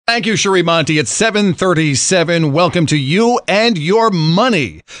Thank you, Sherry Monty. It's 7:37. Welcome to You and Your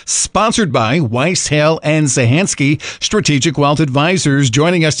Money, sponsored by Weiss, Hale, and Zahansky, Strategic Wealth Advisors.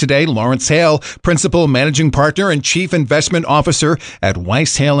 Joining us today, Lawrence Hale, Principal Managing Partner and Chief Investment Officer at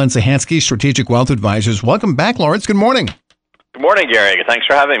Weiss, Hale, and Zahansky, Strategic Wealth Advisors. Welcome back, Lawrence. Good morning. Good morning, Gary. Thanks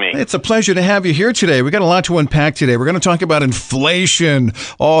for having me. It's a pleasure to have you here today. We've got a lot to unpack today. We're going to talk about inflation.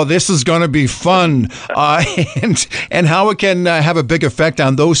 Oh, this is going to be fun. And how it can have a big effect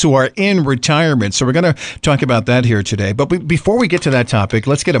on those who are in retirement. So we're going to talk about that here today. But before we get to that topic,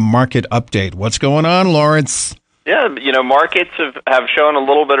 let's get a market update. What's going on, Lawrence? Yeah, markets have shown a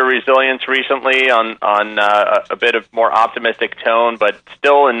little bit of resilience recently on a bit of more optimistic tone, but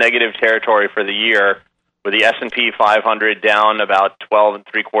still in negative territory for the year, with the S&P 500 down about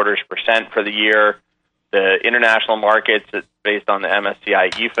 12.75% for the year. The international markets, based on the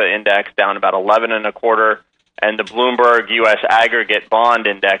MSCI EAFE index, down about 11.25%, and the Bloomberg U.S. Aggregate Bond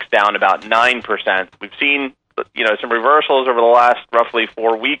Index down about 9%. We've seen, some reversals over the last roughly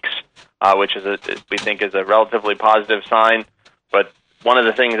 4 weeks, which we think is a relatively positive sign. But one of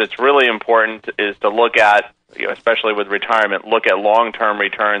the things that's really important is to look at, especially with retirement, look at long-term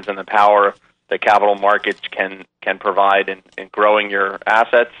returns and the power the capital markets can provide in growing your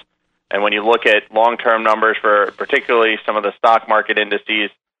assets. And when you look at long-term numbers for particularly some of the stock market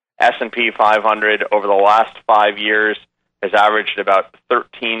indices, S&P 500 over the last 5 years has averaged about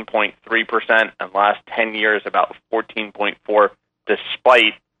 13.3%, and last 10 years about 14.4%,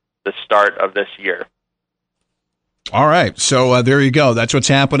 despite the start of this year. All right. So there you go. That's what's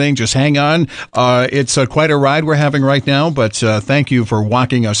happening. Just hang on. It's quite a ride we're having right now, but thank you for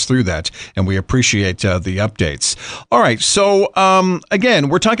walking us through that, and we appreciate the updates. All right. So, again,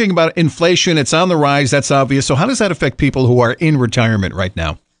 we're talking about inflation. It's on the rise. That's obvious. So how does that affect people who are in retirement right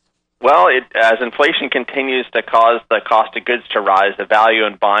now? Well, as inflation continues to cause the cost of goods to rise, the value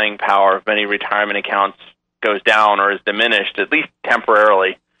and buying power of many retirement accounts goes down or is diminished, at least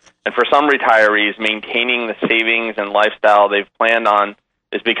temporarily. And for some retirees, maintaining the savings and lifestyle they've planned on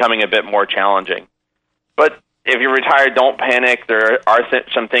is becoming a bit more challenging. But if you're retired, don't panic. There are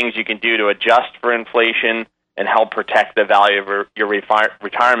some things you can do to adjust for inflation and help protect the value of your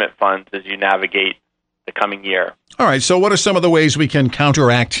retirement funds as you navigate the coming year. All right. So what are some of the ways we can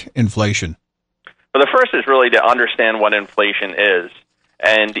counteract inflation? Well, the first is really to understand what inflation is.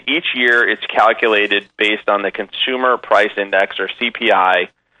 And each year it's calculated based on the Consumer Price Index, or CPI,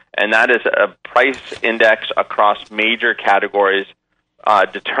 and that is a price index across major categories,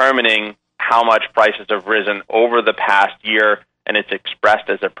 determining how much prices have risen over the past year, and it's expressed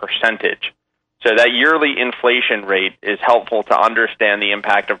as a percentage. So that yearly inflation rate is helpful to understand the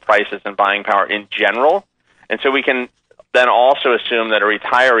impact of prices and buying power in general. And so we can then also assume that a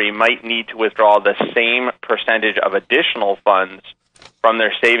retiree might need to withdraw the same percentage of additional funds from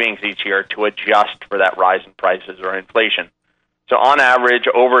their savings each year to adjust for that rise in prices or inflation. So on average,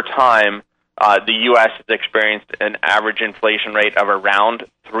 over time, the U.S. has experienced an average inflation rate of around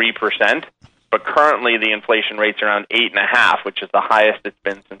 3%, but currently the inflation rate's around 8.5%, which is the highest it's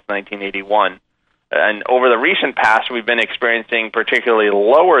been since 1981. And over the recent past, we've been experiencing particularly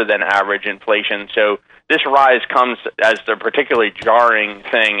lower than average inflation. So this rise comes as a particularly jarring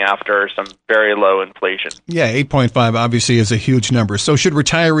thing after some very low inflation. Yeah, 8.5 obviously is a huge number. So should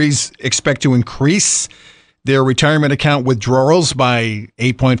retirees expect to increase their retirement account withdrawals by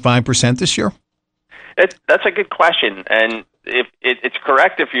 8.5% this year? That's a good question. And it's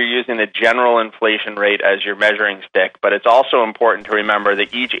correct if you're using the general inflation rate as your measuring stick, but it's also important to remember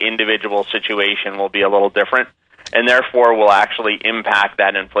that each individual situation will be a little different, and therefore will actually impact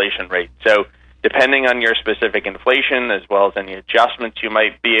that inflation rate. So depending on your specific inflation, as well as any adjustments you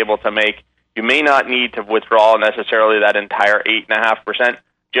might be able to make, you may not need to withdraw necessarily that entire 8.5%,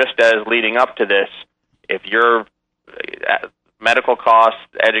 just as leading up to this, if your medical costs,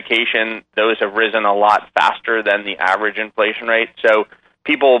 education, those have risen a lot faster than the average inflation rate. So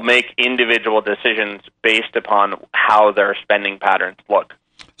people make individual decisions based upon how their spending patterns look.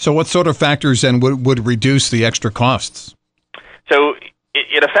 So what sort of factors then would reduce the extra costs? So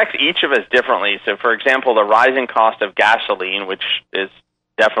it affects each of us differently. So, for example, the rising cost of gasoline, which is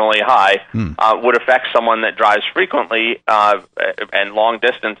definitely high, would affect someone that drives frequently and long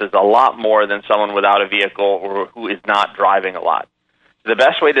distances a lot more than someone without a vehicle or who is not driving a lot. The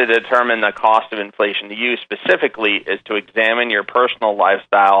best way to determine the cost of inflation to you specifically is to examine your personal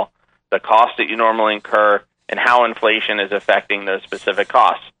lifestyle, the costs that you normally incur, and how inflation is affecting those specific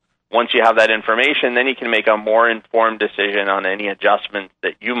costs. Once you have that information, then you can make a more informed decision on any adjustments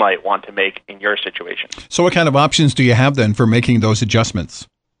that you might want to make in your situation. So what kind of options do you have then for making those adjustments?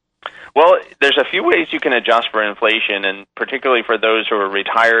 Well, there's a few ways you can adjust for inflation, and particularly for those who are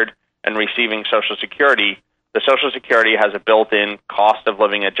retired and receiving Social Security, the Social Security has a built-in cost of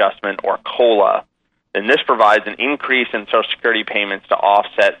living adjustment, or COLA. And this provides an increase in Social Security payments to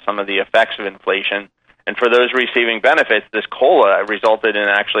offset some of the effects of inflation. And for those receiving benefits, this COLA resulted in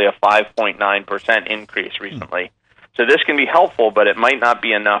actually a 5.9% increase recently. So this can be helpful, but it might not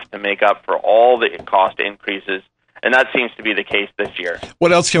be enough to make up for all the cost increases, and that seems to be the case this year.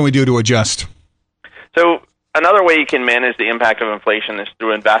 What else can we do to adjust? So another way you can manage the impact of inflation is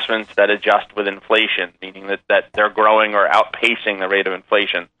through investments that adjust with inflation, meaning that they're growing or outpacing the rate of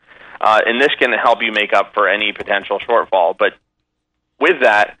inflation. And this can help you make up for any potential shortfall. But with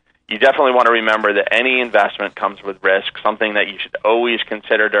that, you definitely want to remember that any investment comes with risk, something that you should always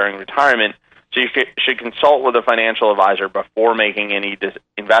consider during retirement. So you should consult with a financial advisor before making any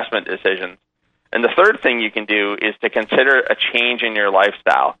investment decisions. And the third thing you can do is to consider a change in your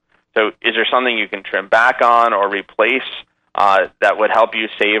lifestyle. So is there something you can trim back on or replace that would help you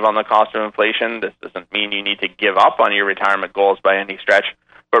save on the cost of inflation? This doesn't mean you need to give up on your retirement goals by any stretch,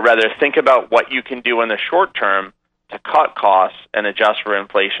 but rather think about what you can do in the short term to cut costs and adjust for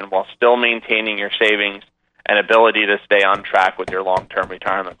inflation while still maintaining your savings and ability to stay on track with your long-term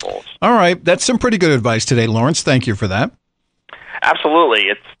retirement goals. All right. That's some pretty good advice today, Lawrence. Thank you for that. Absolutely.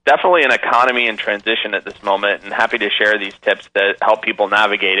 It's definitely an economy in transition at this moment, and happy to share these tips to help people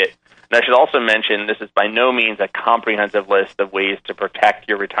navigate it. And I should also mention this is by no means a comprehensive list of ways to protect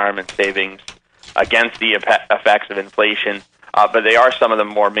your retirement savings against the effects of inflation, but they are some of the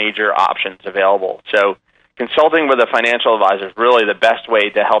more major options available. So consulting with a financial advisor is really the best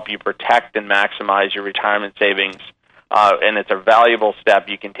way to help you protect and maximize your retirement savings, and it's a valuable step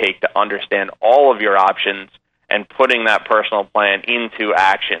you can take to understand all of your options and putting that personal plan into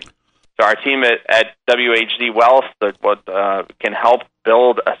action. So our team at WHZ Wealth can help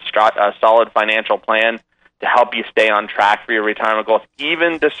build a solid financial plan to help you stay on track for your retirement goals,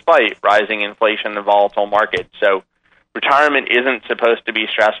 even despite rising inflation and volatile markets. So retirement isn't supposed to be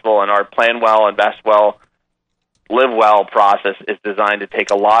stressful, and our Plan Well, Invest Well, Live Well process is designed to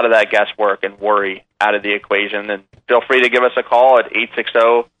take a lot of that guesswork and worry out of the equation. And feel free to give us a call at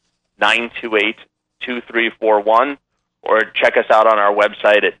 860-928-2341 or check us out on our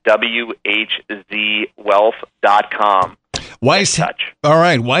website at WHZwealth.com. All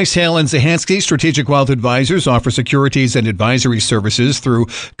right. Weiss, Hale & Zahansky Strategic Wealth Advisors offer securities and advisory services through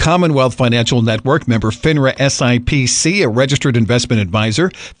Commonwealth Financial Network, member FINRA SIPC, a registered investment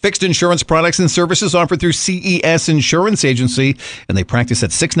advisor. Fixed insurance products and services offered through CES Insurance Agency, and they practice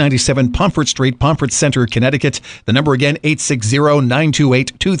at 697 Pomfret Street, Pomfret Center, Connecticut. The number again,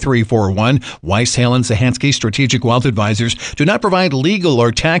 860-928-2341. Weiss, Hale & Zahansky Strategic Wealth Advisors do not provide legal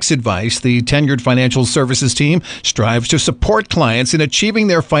or tax advice. The tenured financial services team strives to support clients in achieving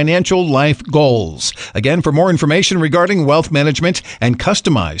their financial life goals. Again, for more information regarding wealth management and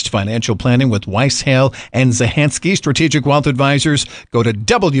customized financial planning with Weiss, Hale & Zahansky Strategic Wealth Advisors, go to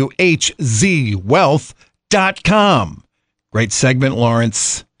WHZwealth.com. Great segment,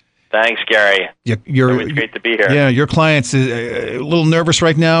 Lawrence. Thanks, Gary. It's great to be here. Yeah, your clients a little nervous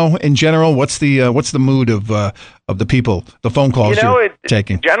right now. In general, what's the mood of the people? The phone calls you're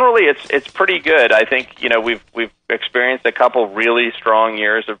taking. Generally, it's pretty good. I think we've experienced a couple really strong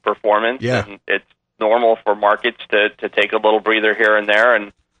years of performance. Yeah. And it's normal for markets to take a little breather here and there.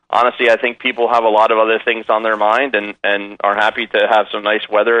 And honestly, I think people have a lot of other things on their mind and are happy to have some nice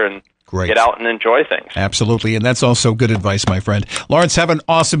weather and get out and enjoy things. Absolutely. And that's also good advice, my friend. Lawrence, have an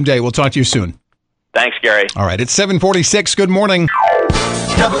awesome day. We'll talk to you soon. Thanks, Gary. All right. It's 7:46. Good morning.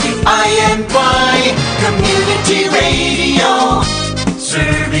 WINY Community Radio,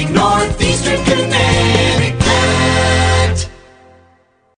 serving Northeastern Connecticut.